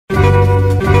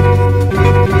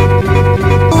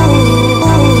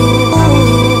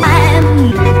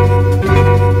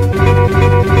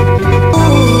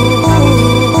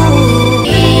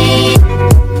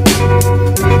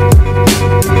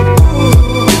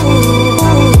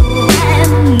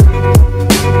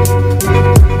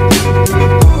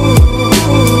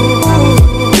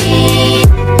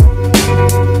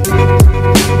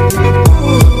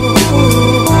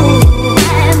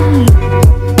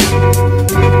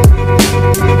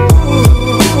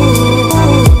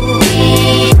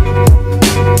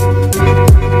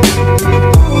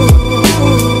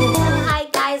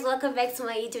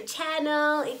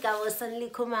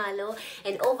Khumalo,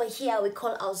 and over here we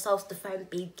call ourselves the Fine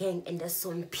Babe Gang, and that's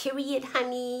on period,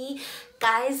 honey.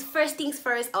 Guys, first things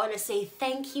first, I want to say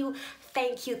thank you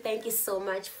so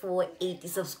much for 80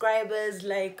 subscribers.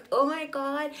 Like, oh my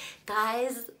god,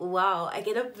 guys, wow, I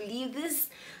cannot believe this.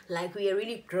 Like, we are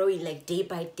really growing, like, day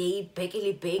by day,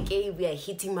 bekele, we are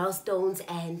hitting milestones,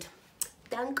 and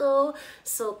danko.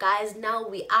 So guys, now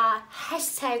we are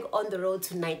hashtag on the road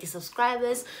to 90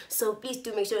 subscribers, so please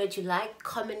do make sure that you like,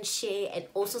 comment, share, and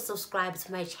also subscribe to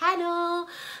my channel.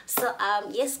 So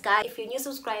yes guys, if you're a new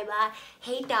subscriber,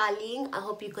 hey darling, I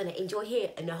hope you're gonna enjoy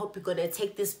here, and I hope you're gonna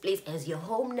take this place as your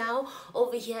home now.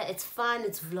 Over here it's fun,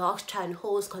 it's vlogs, try and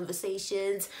host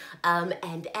conversations, and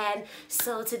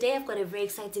so today I've got a very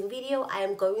exciting video. I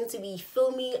am going to be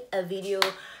filming a video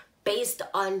based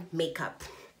on makeup.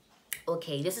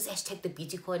 Okay, this is hashtag the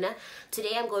beauty corner.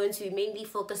 Today I'm going to be mainly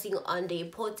focusing on the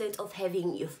importance of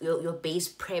having your base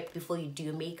prepped before you do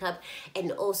your makeup,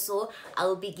 and also I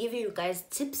will be giving you guys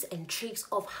tips and tricks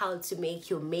of how to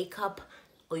make your makeup,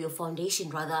 or your foundation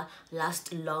rather,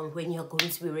 last long when you're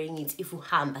going to be wearing it if you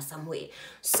hamba somewhere.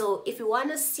 So if you want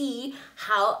to see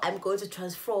how I'm going to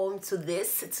transform to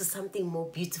something more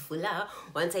beautiful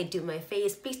once I do my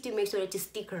face, please do make sure that you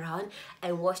stick around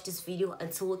and watch this video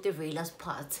until the very last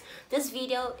part. This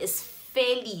video is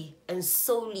fairly and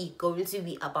solely going to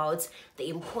be about the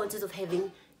importance of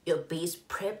having your base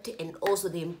prepped, and also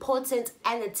the importance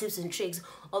and the tips and tricks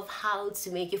of how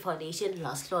to make your foundation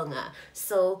last longer.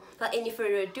 So without any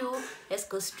further ado, let's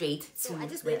go straight to so I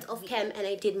just went off cam and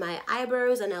I did my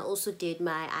eyebrows, and I also did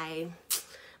my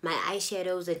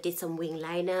eyeshadows, and did some wing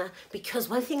liner, because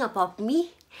one thing about me,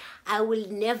 I will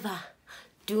never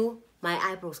do my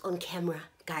eyebrows on camera,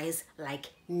 guys,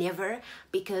 like never,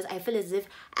 because I feel as if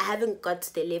I haven't got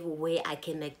to the level where I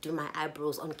can like do my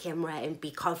eyebrows on camera and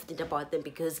be confident about them,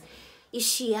 because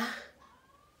ishia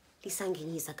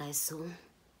lisangenisa, guys. So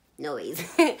no ways.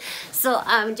 So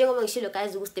guys,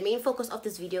 the main focus of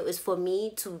this video is for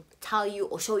me to tell you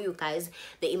or show you guys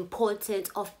the importance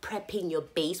of prepping your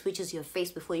base, which is your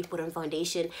face, before you put on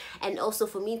foundation, and also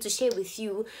for me to share with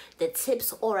you the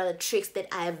tips or other tricks that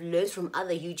I have learned from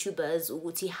other YouTubers.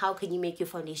 Uti, how can you make your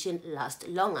foundation last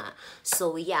longer?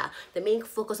 So yeah, the main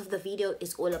focus of the video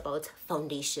is all about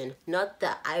foundation, not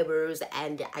the eyebrows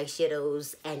and the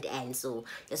eyeshadows and so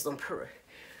just don't purr.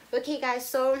 Okay guys,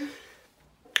 so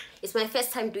it's my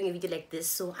first time doing a video like this,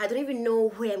 so I don't even know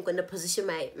where I'm gonna position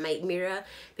my mirror,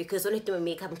 because when I do my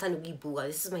makeup, I'm trying to be booga.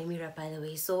 This is my mirror, by the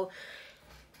way. So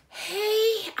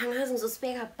hey, I'm having to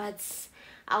speak up, but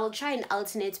I will try and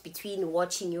alternate between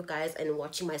watching you guys and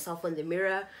watching myself on the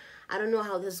mirror. I don't know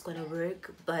how this is gonna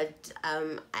work, but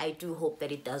I do hope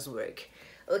that it does work.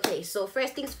 Okay, so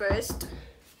first things first.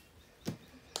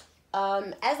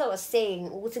 As I was saying,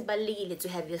 to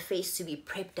have your face to be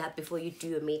prepped up before you do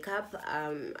your makeup.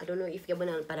 I don't know if you're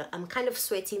gonna, but I'm kind of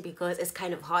sweating because it's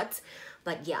kind of hot,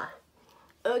 but yeah.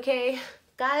 Okay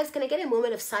guys, can I get a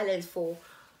moment of silence for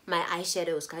my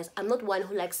eyeshadows, guys? I'm not one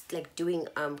who likes like doing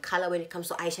color when it comes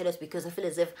to eyeshadows, because I feel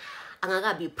as if I'm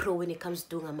gonna be pro when it comes to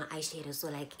doing my eyeshadows, so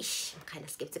like I'm kind of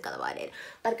skeptical about it.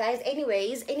 But guys,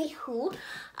 anywho,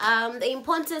 the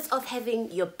importance of having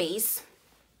your base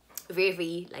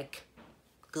very like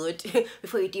good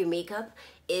before you do your makeup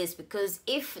is because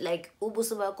if like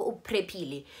ubuso bakho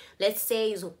uprephile, let's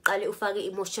say uzoqala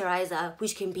ufake moisturizer,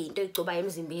 which can be into egcoba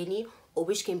emzimbeni, or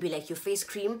which can be like your face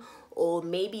cream, or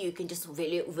maybe you can just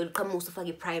welcome most of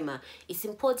your primer. It's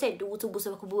important to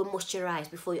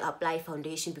moisturize before you apply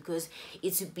foundation, because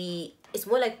it's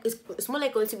more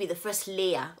like going to be the first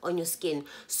layer on your skin.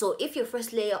 So if your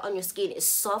first layer on your skin is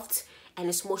soft and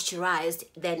it's moisturized,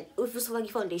 then if your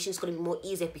foundation is going to be more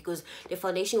easier, because the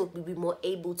foundation will be more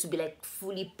able to be like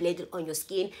fully blended on your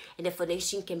skin, and the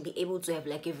foundation can be able to have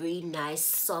like a very nice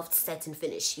soft satin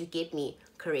finish. You get me?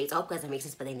 Correct. I hope guys that makes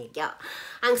sense, but then yeah,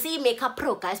 I'm saying makeup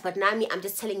pro, guys, but now I'm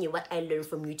just telling you what I learned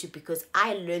from YouTube, because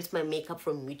I learned my makeup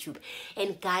from YouTube.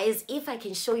 And guys, if I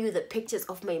can show you the pictures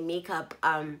of my makeup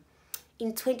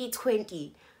in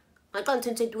 2020, I can't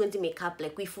 2020 makeup,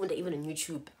 like we found it even on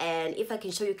YouTube, and if I can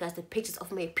show you guys the pictures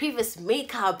of my previous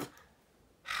makeup,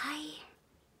 hi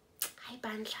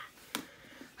Bandla,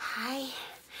 hi.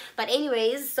 But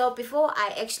anyways, so before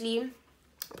I actually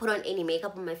put on any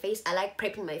makeup on my face, I like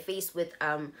prepping my face with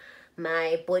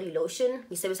my body lotion.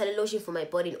 We say lotion for my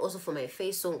body and also for my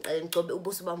face, so I go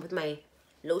with my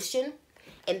lotion,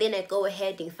 and then I go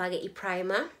ahead and fage a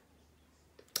primer.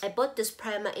 I bought this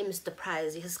primer in Mr.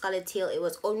 Price. It's Scarlet Tail. It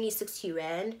was only 60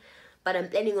 Rand, but I'm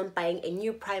planning on buying a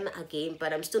new primer again,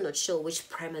 but I'm still not sure which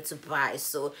primer to buy.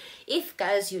 So if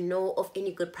guys you know of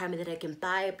any good primer that I can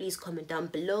buy, please comment down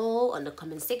below on the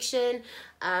comment section.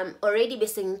 Already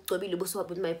missing Toby Lubuso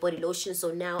with my body lotion,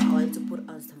 so now I want to put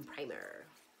on some primer.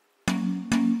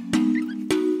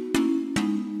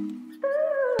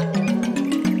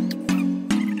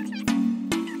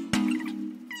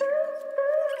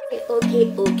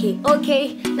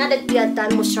 Okay, now that we are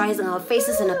done moisturizing our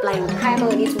faces and applying primer,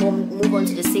 we need to move on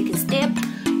to the second step.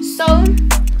 So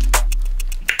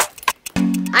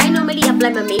I normally apply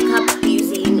my makeup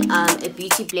using a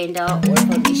beauty blender or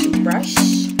foundation brush.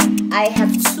 I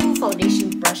have two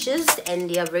foundation brushes and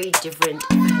they are very different,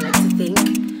 I like to think.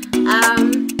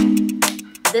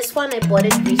 This one I bought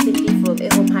it recently from a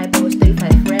home hyper, it was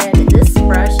 35 rand. This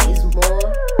brush is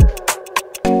more,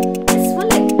 it's more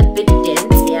like a bit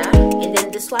dense, yeah. And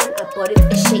then this one I bought it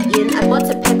at Shein. I bought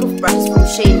a pack of brushes from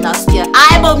Shein last year.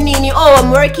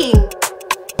 I'm working.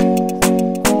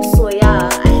 So yeah,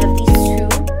 I have these two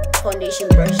foundation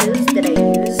brushes that I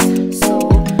use. So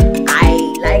I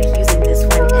like using this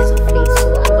one as of late. So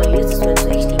I'm gonna use this one to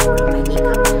actually put on my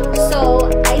makeup. So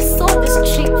I saw this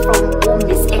trick from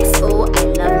Miss XO. I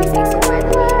love Miss XO, by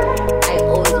the way. I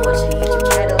always watch her YouTube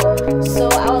channel. So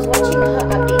I was watching her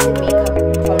updated makeup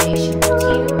foundation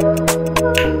routine,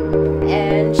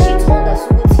 and she told us,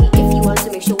 Wuti, if you want to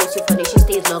make sure your foundation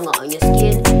stays longer on your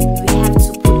skin, you have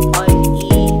to put on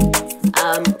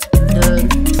the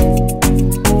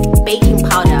baking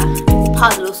powder.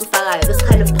 This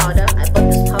kind of powder. I bought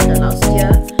this powder last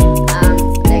year.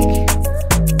 Like,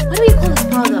 what do we call this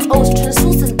powder? Oh, it's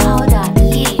translucent powder.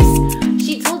 Yes.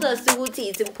 She told us, Wuti,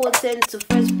 it's important to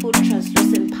first put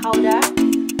translucent powder.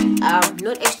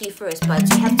 Not actually first, but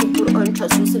you have to put on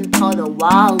translucent powder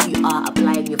while you are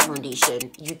applying your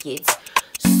foundation. You get.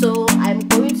 So I'm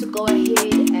going to go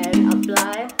ahead and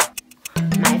apply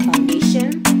my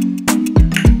foundation,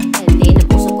 and then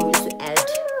I'm also going to add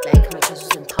like my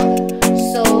translucent powder.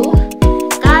 So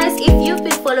guys, if you've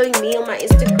been following me on my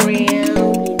Instagram, you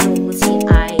know, see,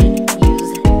 I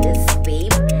use this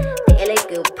babe, the LA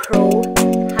Girl Pro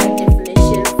High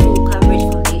Definition Full Coverage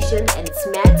Foundation, and it's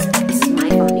matte. This is my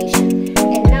foundation.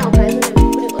 And now guys, when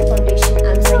I'm putting on foundation,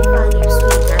 I'm saying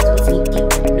sweet, that's what's deep.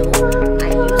 No, I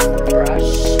use a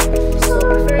brush. So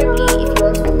preferably if you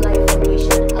want to apply your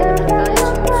foundation, I would advise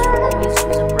you to always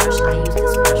use a brush. I use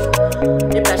this brush.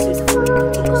 The brush is for me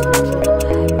continuous on my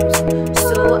eyebrows.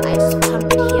 So I just pump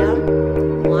it here.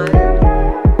 1,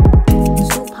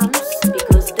 2 pumps,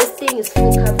 because this thing is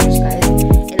full coverage, guys.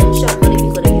 And I'm sure I'm not even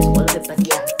gonna use all of it, but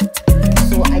yeah.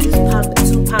 So I just pump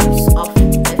 2 pumps of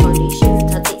my foundation,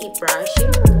 take a brush,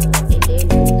 and then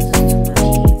this is too much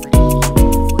here, but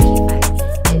okay, fine.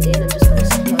 And then I'm just gonna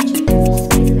swatch it on the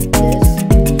skin like this.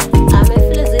 I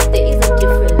feel as if there is a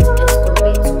difference as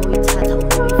compared to when it's hard or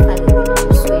when you find it when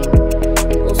you swim.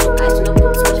 And also, guys, do not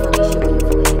put too much foundation on your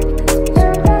forehead because it's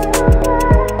also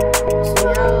crazy. So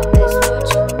now I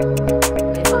swatch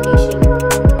my foundation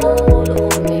all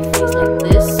over my face like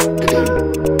this.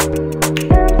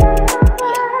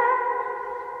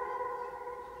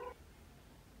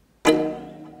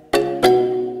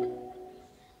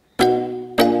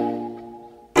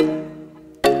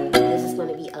 This is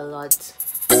gonna be a lot.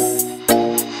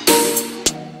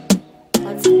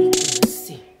 Let's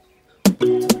see.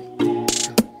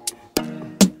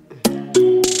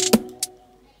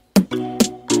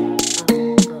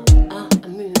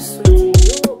 I'm really sweating,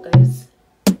 yo, guys.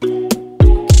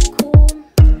 Cool.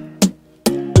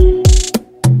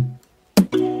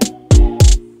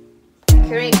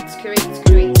 Correct.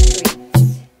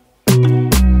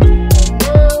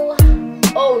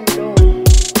 Oh no.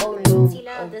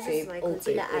 Concealer. This is my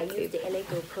concealer. I use the LA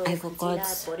Girl Pro I concealer. forgot.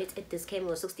 I bought it at this came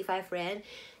with 65 rand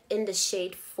in the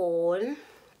shade Fawn.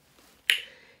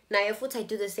 Now if I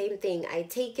do the same thing, I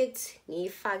take it,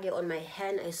 ngiyifake on my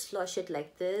hand, I slosh it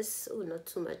like this. Oh, not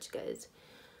too much, guys.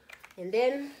 And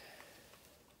then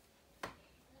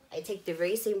I take the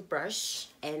very same brush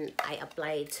and I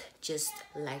apply it just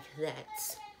like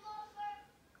that.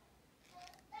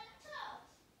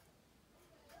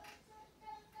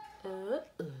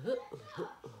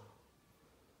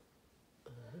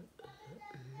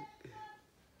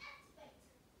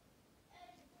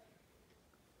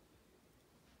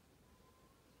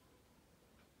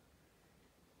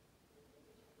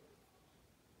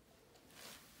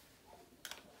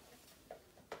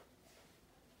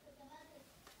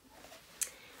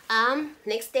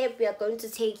 Next step, we are going to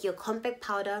take your compact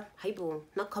powder.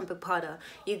 Not compact powder.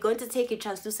 You're going to take your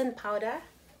translucent powder.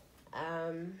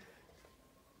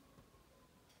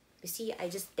 You see, I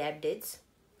just dabbed it.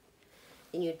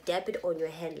 Then you dab it on your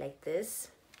hand like this.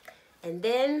 and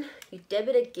then you dab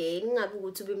it again,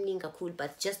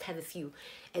 but just have a few,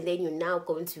 and then you're now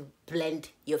going to blend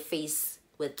your face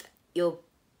with your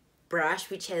brush,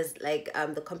 which has like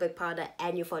the compact powder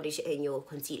and your foundation and your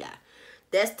concealer.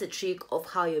 That's the trick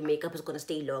of how your makeup is going to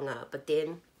stay longer. But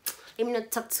then let me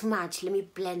not talk too much, let me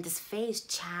blend this face,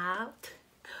 child.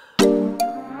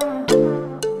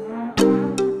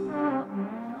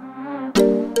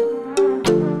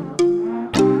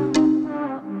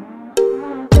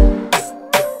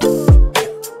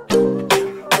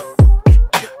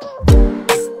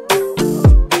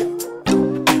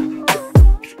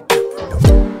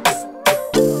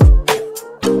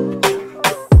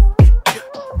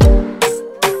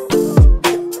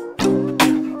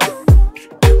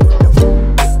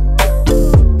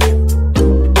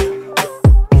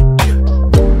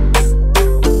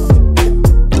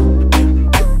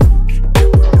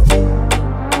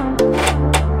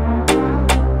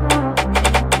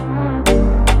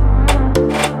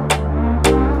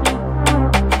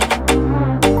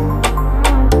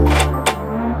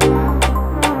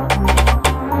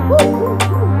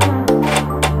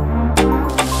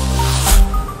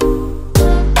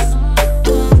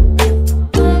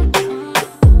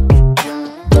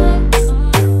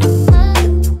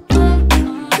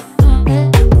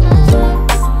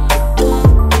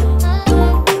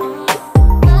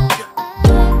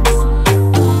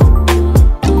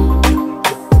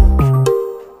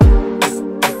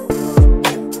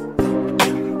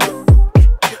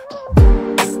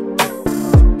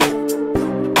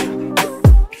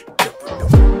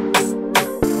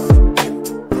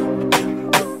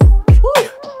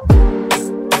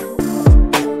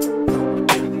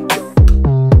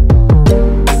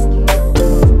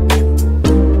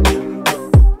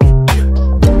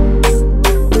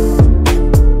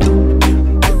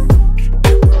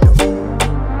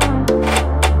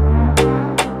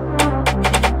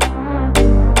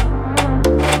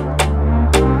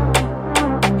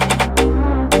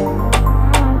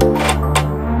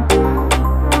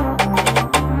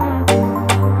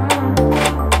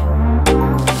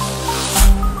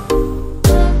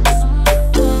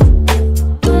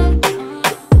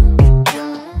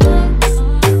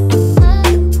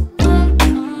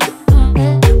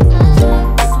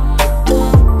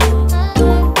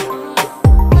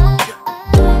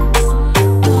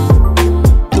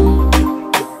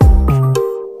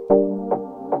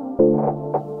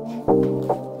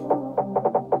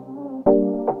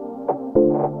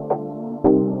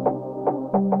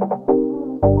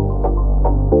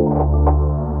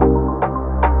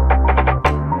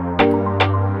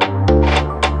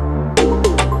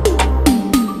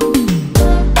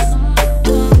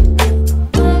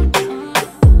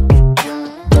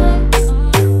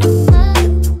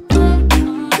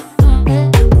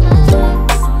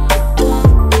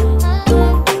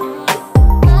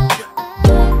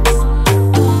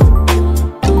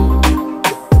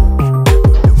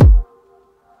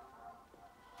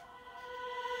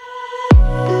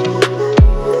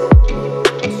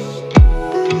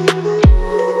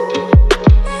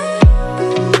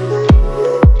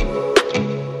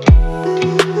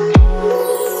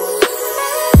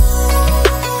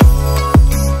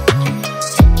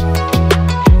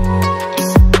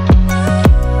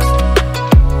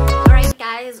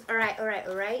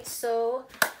 So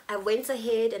I went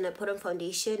ahead and I put on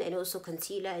foundation and also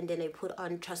concealer, and then I put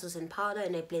on translucent powder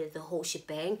and I blended the whole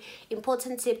shebang.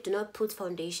 Important tip, do not put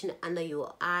foundation under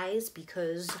your eyes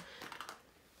because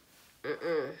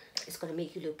it's gonna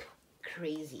make you look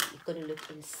crazy. It's gonna look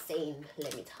insane,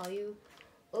 let me tell you.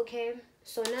 Okay,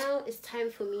 so now it's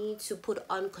time for me to put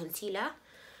on concealer.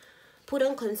 Put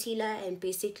on concealer and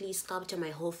basically sculpture my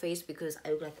whole face because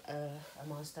I look like a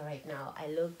monster right now. I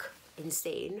look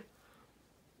insane.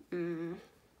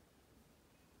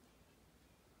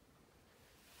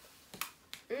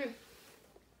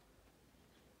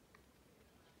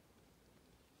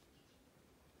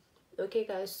 Okay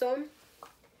guys, so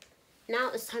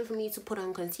now it's time for me to put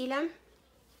on concealer.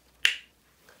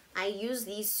 I use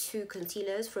these two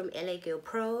concealers from LA Girl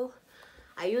Pro.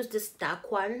 I use this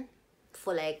dark one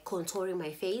for like contouring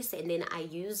my face, and then I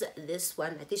use this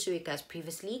one I did show you guys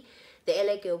previously, the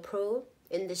LA Girl Pro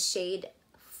in the shade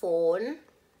Fawn.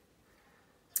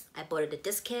 I bought it at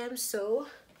discount, so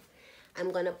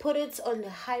I'm gonna put it on the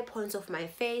high points of my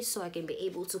face so I can be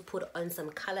able to put on some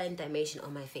color and dimension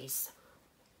on my face.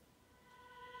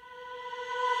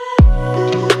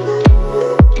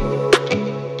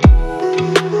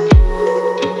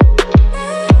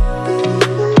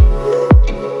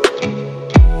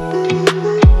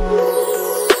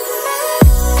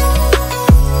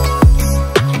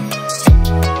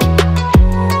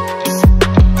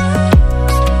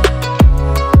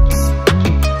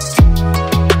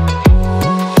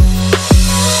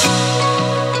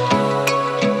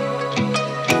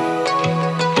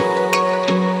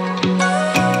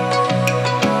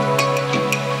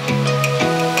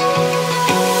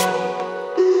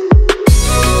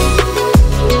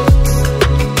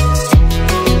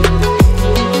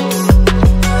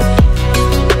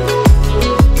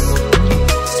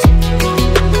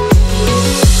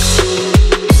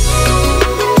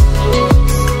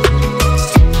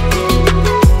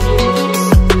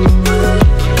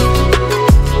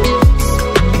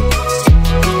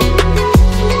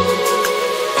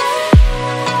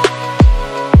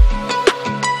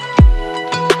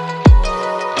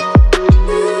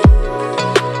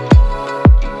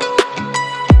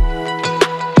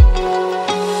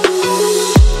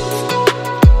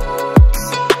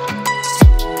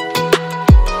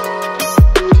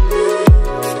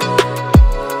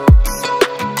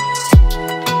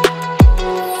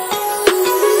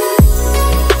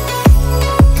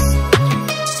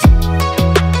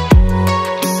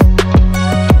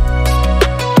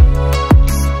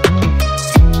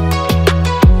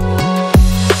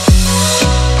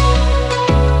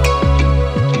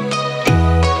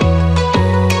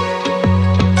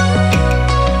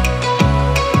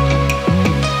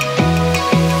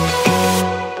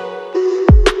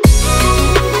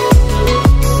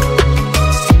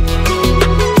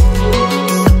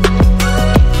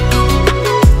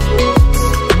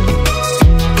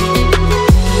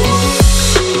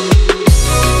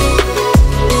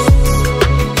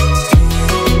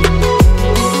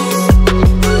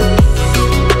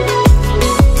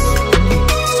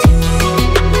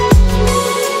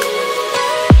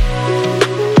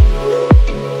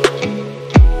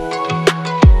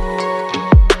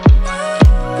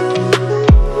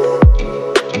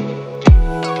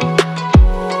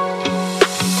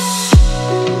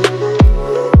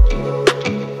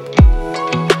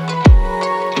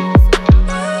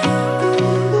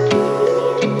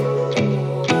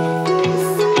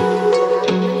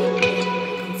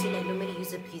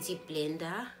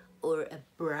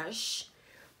 brush,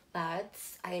 but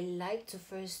I like to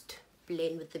first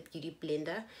blend with the beauty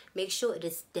blender. Make sure it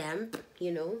is damp,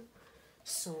 you know.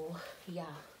 So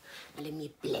yeah, let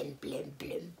me blend.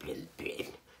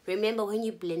 Remember, when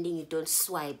you're blending, you don't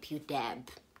swipe, you dab.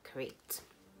 Correct.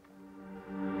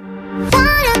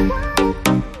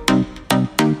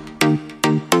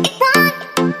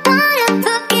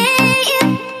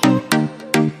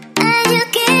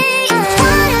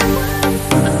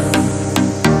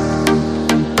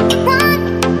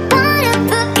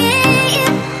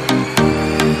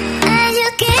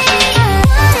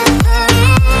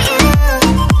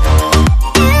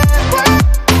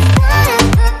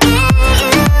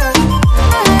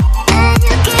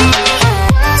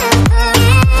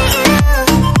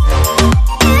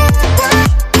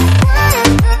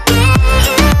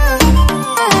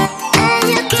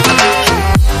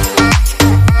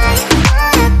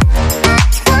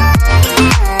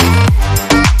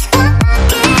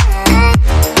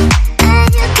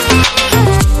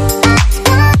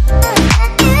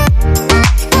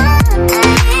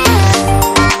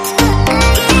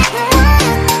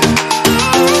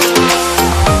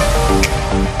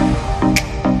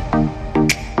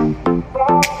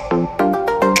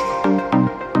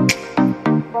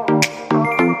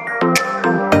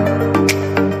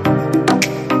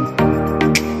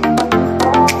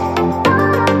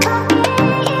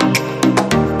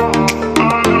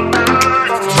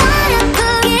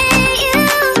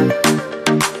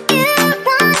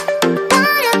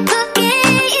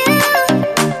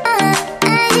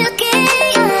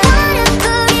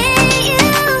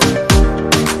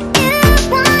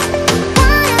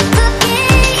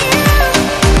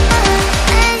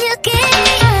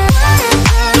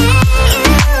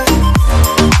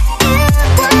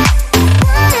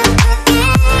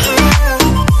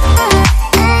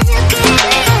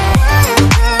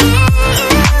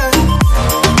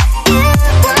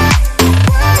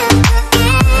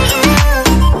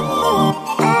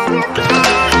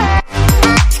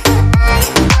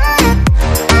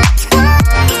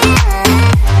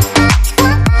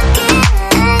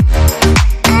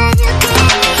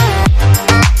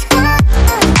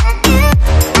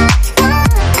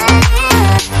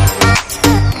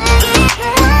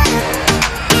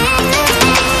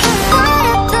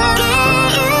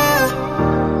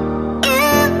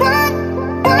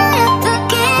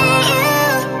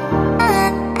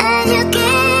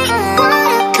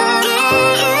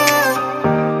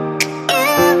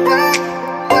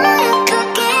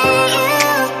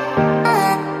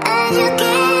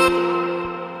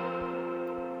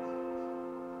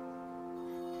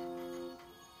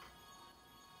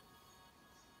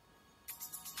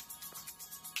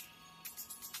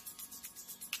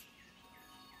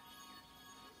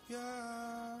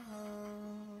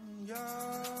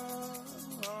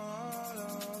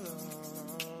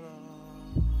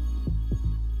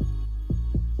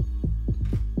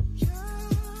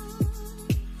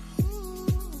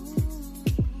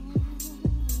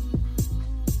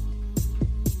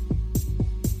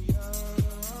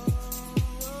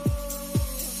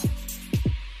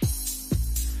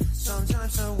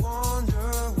 Sometimes I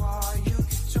wonder why you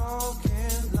keep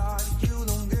talking like you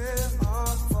don't give a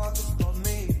fuck about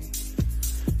me.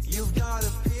 You've got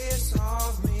a piece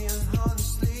of me, and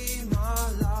honestly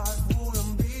my life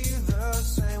wouldn't be the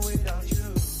same without you.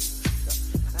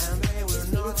 And they were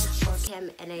not just cam,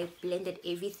 and I blended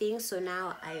everything. So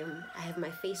now I have my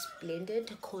face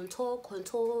blended,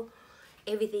 contour,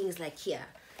 everything is like here.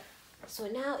 So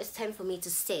now it's time for me to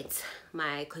set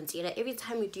my concealer. Every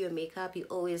time you do your makeup, you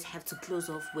always have to close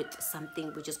off with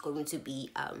something which is going to be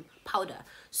powder.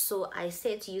 So I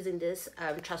set using this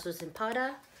translucent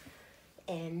powder,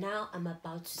 and now I'm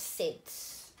about to set.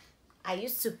 I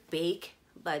used to bake,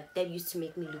 but that used to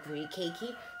make me look very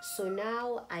cakey. So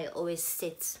now I always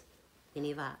set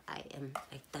whenever I am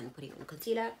like done putting on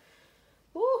concealer.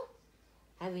 Ooh,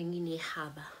 having any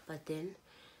haba, but then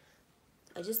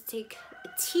I just take a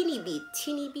teeny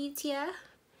bit here,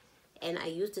 and I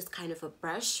use this kind of a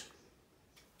brush.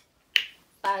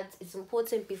 But it's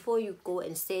important before you go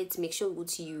and set, make sure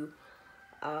you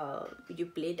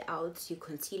blend out your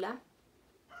concealer.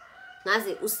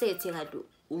 Ngaze usete kadu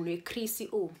unecrease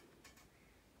o.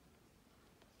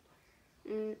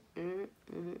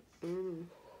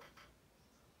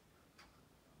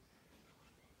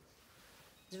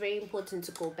 It's very important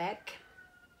to go back.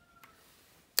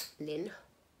 And then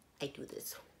I do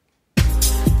this.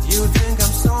 You think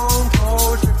I'm so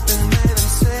cold, tripping, man, I'm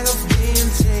sick of being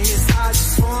teased. I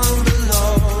just want to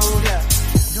below, yeah.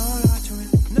 Don't lie to me,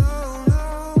 no,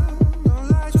 don't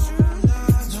lie to me,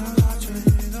 don't lie to me,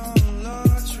 don't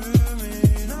lie to me,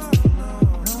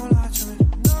 don't lie to me,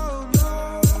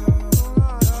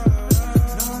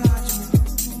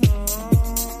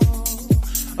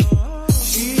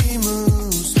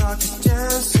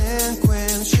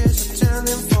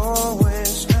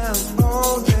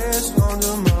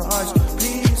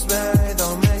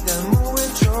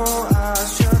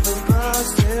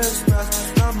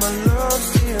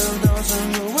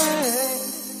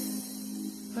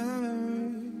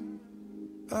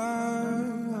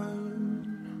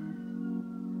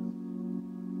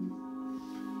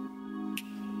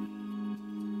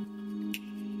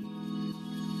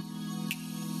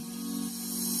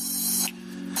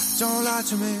 Don't lie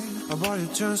to me about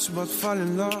your chance, about falling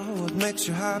in love. What makes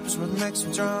you happy is what makes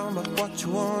you drown. But what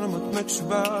you want and what makes you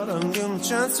bad. I'm giving a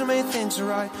chance to make things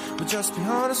right, but just be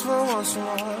honest for once in a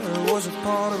while. It was a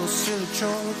part of a silly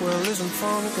joke. Well, isn't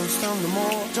funny, comes down the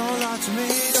more. Don't lie to me,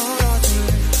 don't lie to me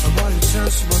about your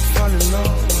chance, about falling in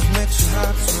love. What makes you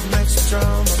happy is what makes you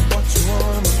drown. But what you want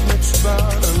and what makes you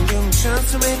bad. I'm giving a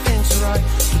chance to make things right,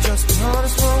 but just be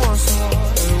honest for once in a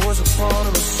while. It was a part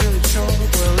of a silly joke.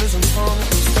 Well, isn't funny,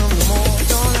 comes down the more.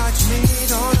 Don't lie to me,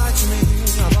 don't lie to me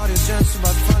about your chance,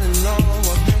 about falling in love.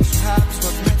 What makes you happy,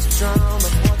 what makes you drown.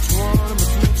 But what you want and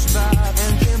what makes you bad.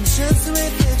 And give me a chance to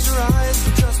make things right,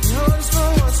 but just be honest for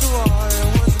once in a while. It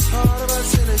was a part of a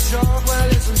silly joke. Well,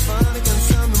 isn't funny, can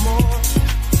sound the more.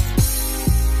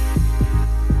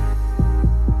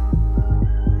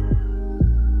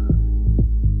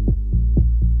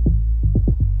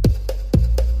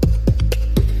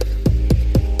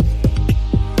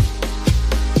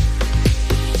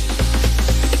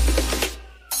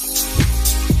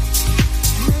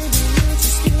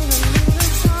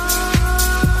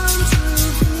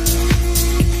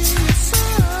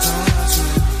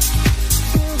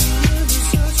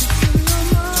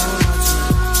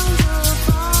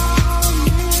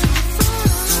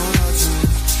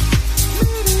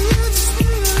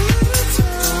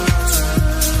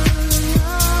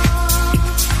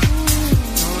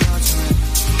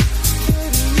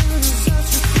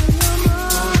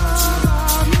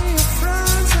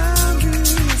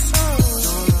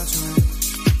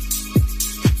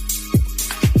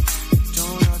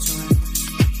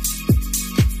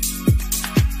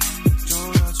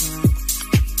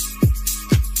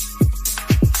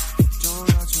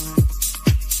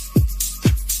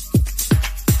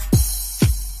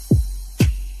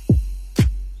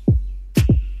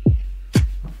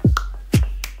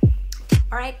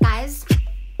 Alright guys,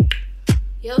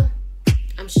 yo,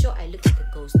 I'm sure I look like a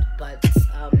ghost, but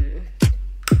I'll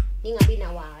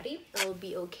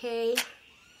be okay.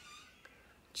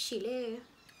 Chile.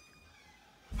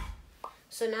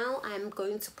 So now I'm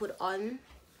going to put on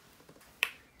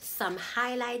some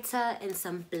highlighter and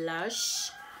some blush.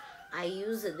 I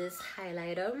use this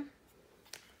highlighter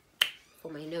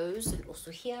for my nose and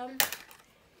also here,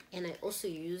 and I also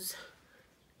use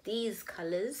these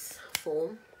colors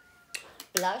for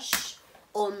blush,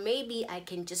 or maybe I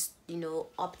can just, you know,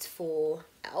 opt for,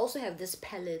 I also have this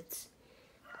palette.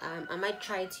 I might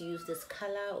try to use this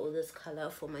color or this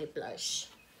color for my blush.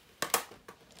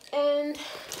 And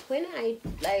when I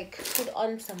like put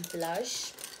on some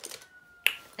blush,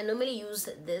 I normally use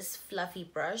this fluffy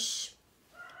brush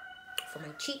for my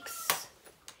cheeks.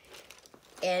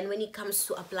 And when it comes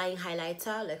to applying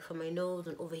highlighter, like for my nose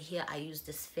and over here, I use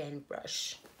this fan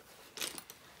brush.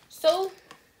 So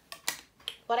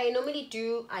what I normally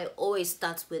do, I always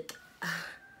start with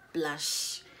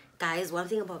blush. Guys, one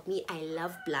thing about me, I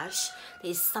love blush.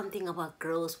 There's something about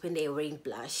girls when they're wearing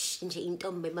blush.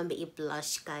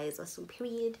 Blush, guys, awesome,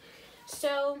 period.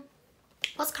 So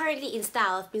what's currently in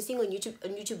style, I've been seeing on YouTube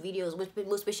videos,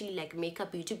 most especially like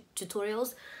makeup YouTube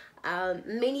tutorials.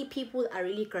 Many people are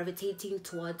really gravitating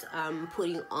towards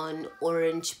putting on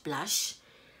orange blush.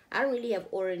 I don't really have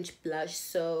orange blush,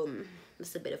 so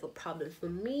it's a bit of a problem for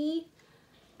me.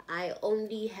 I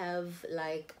only have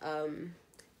like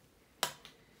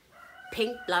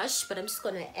pink blush, but I'm just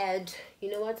gonna add, you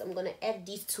know what, I'm gonna add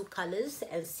these two colors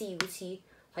and see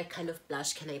what kind of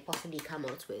blush can I possibly come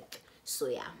out with. So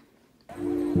yeah.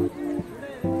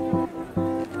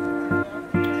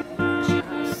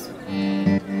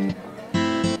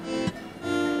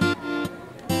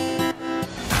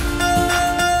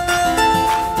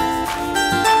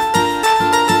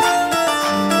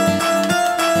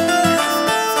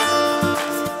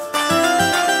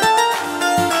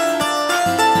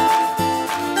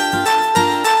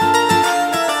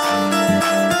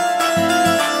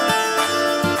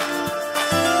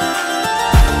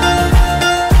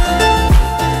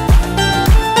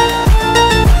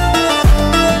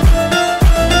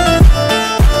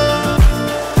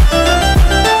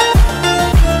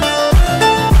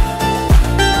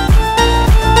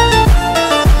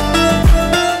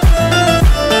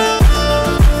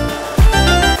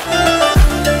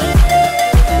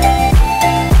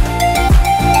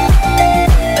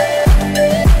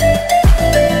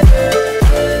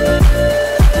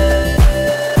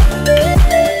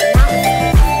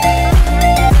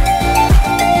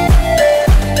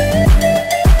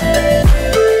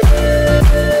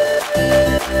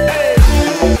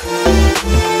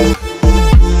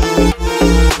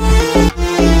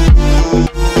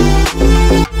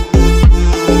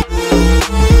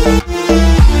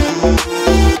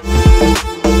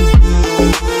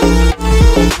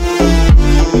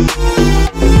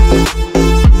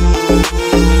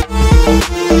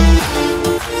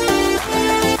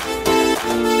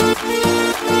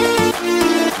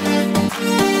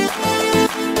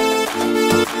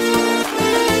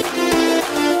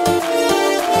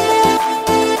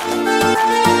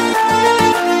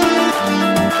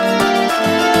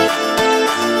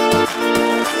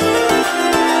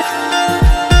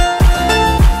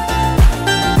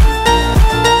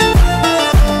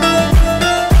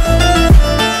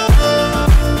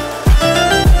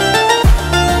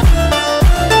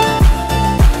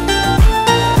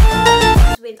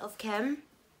 off cam.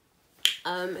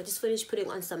 I just finished putting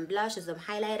on some blush and some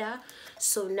highlighter.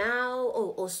 So now,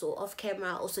 oh, also off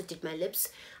camera, I also did my lips.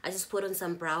 I just put on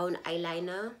some brown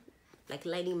eyeliner, like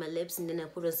lining my lips, and then I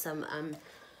put on some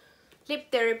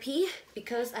lip therapy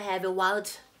because I have a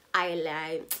wild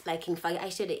eyeline. Like in fact, I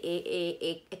said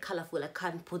a colorful. I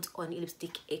can't put on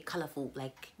lipstick a colorful,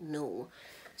 like no.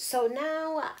 So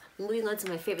now moving on to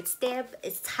my favorite step.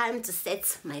 It's time to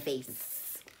set my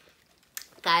face.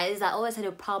 Guys, I always had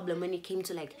a problem when it came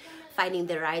to like finding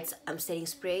the right setting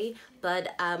spray,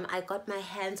 but I got my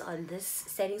hands on this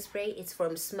setting spray. It's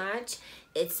from Smudge.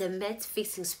 It's a matte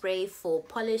fixing spray for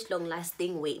polished,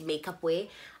 long-lasting makeup wear.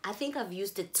 I think I've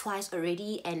used it twice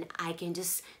already, and I can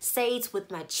just say it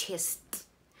with my chest.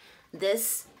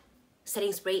 This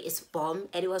setting spray is bomb,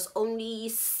 and it was only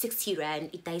 60 rand.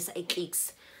 It dies 8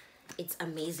 clicks. It's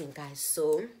amazing, guys.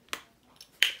 So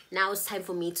now it's time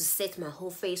for me to set my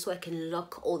whole face so I can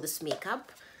lock all this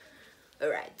makeup.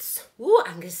 Alright. Ooh,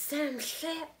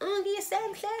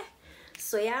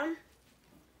 so yeah.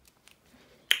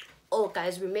 Oh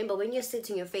guys, remember when you're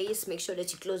setting your face, make sure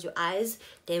that you close your eyes,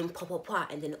 then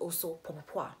pop, and then also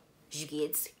pop. You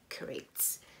get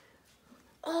correct.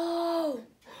 Oh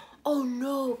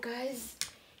no, guys.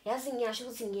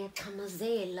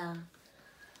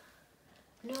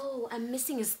 No, I'm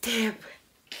missing a step.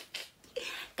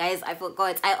 Guys, I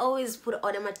forgot. I always put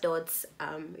on my dots.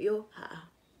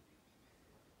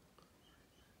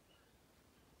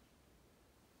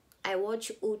 I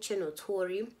watch Uche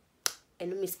Notori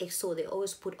and Miss EXO. They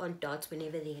always put on dots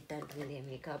whenever they're done doing their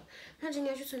makeup. Imagine,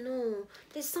 I just know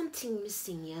there's something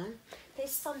missing, yeah.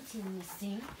 There's something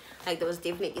missing. Like there was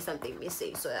definitely something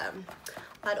missing. So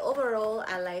but overall,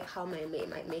 I like how my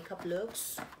makeup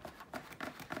looks.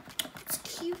 It's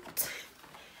cute.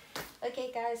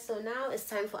 Okay, guys. So now it's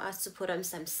time for us to put on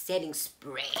some setting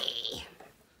spray.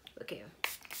 Okay.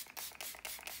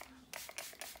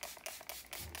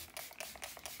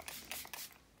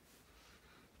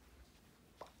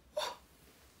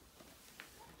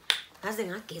 Kaze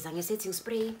ngageza nge-setting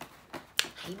spray.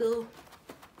 Hayibo.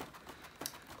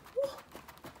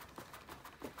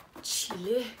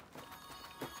 Chile.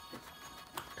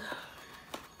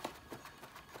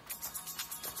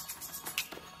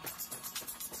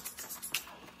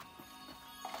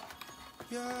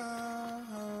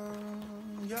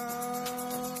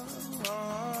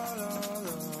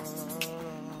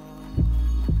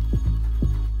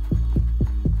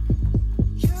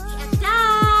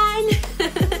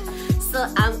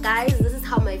 Guys, this is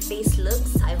how my face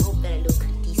looks. I hope that I look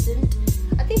decent.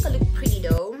 I think I look pretty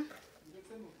though.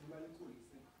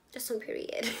 Just on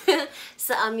period.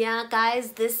 So yeah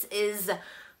guys, this is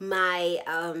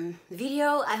my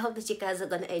video. I hope that you guys are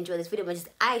gonna enjoy this video.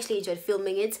 I actually enjoyed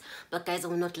filming it, but guys, I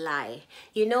will not lie.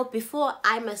 You know, before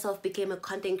I myself became a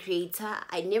content creator,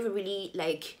 I never really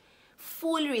like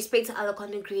fully respected other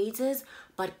content creators.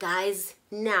 But guys,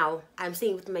 now I'm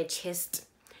saying with my chest,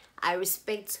 I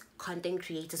respect content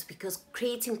creators, because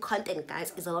creating content,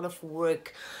 guys, is a lot of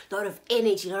work, a lot of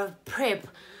energy, a lot of prep.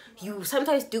 You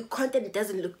sometimes do content that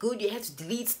doesn't look good. You have to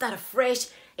delete, start afresh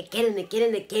again and again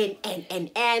and again.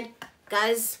 And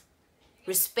guys,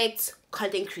 respect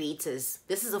content creators.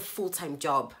 This is a full-time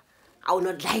job. I will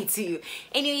not lie to you.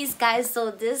 Anyways, guys, so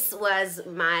this was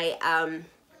my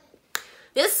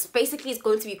this basically is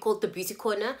going to be called the beauty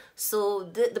corner. So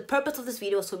the purpose of this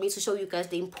video was for me to show you guys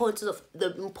the importance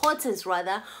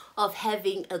of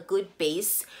having a good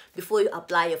base before you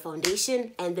apply your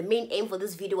foundation. And the main aim for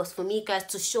this video was for me, guys,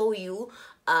 to show you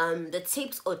the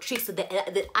tips or tricks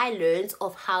that I learned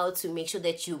of how to make sure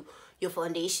that your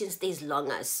foundation stays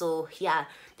longer. So yeah,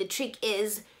 the trick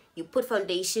is you put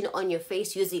foundation on your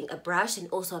face using a brush and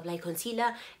also apply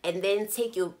concealer, and then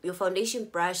take your foundation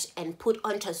brush and put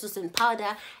on translucent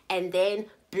powder, and then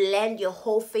blend your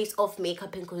whole face of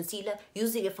makeup and concealer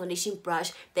using a foundation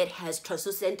brush that has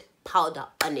translucent powder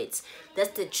on it. That's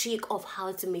the trick of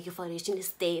how to make your foundation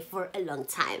stay for a long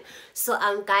time. So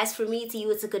guys, from me to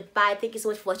you, it's a goodbye. Thank you so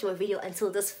much for watching my video until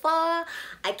this far.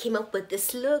 I came up with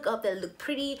this look. I hope that it looked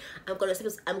pretty.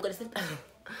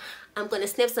 I'm gonna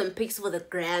snap some pics for the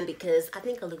gram because I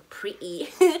think I look pretty.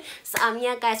 So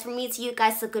yeah guys, from me to you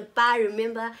guys, so goodbye.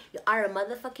 Remember, you are a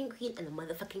motherfucking queen and a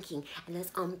motherfucking king, and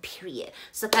that's on period.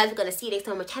 So guys, we're gonna see you next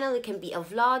time on my channel. It can be a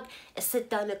vlog, a sit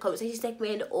down, a conversation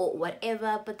segment, or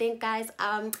whatever. But then guys,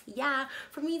 yeah,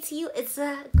 from me to you, it's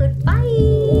a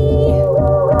goodbye.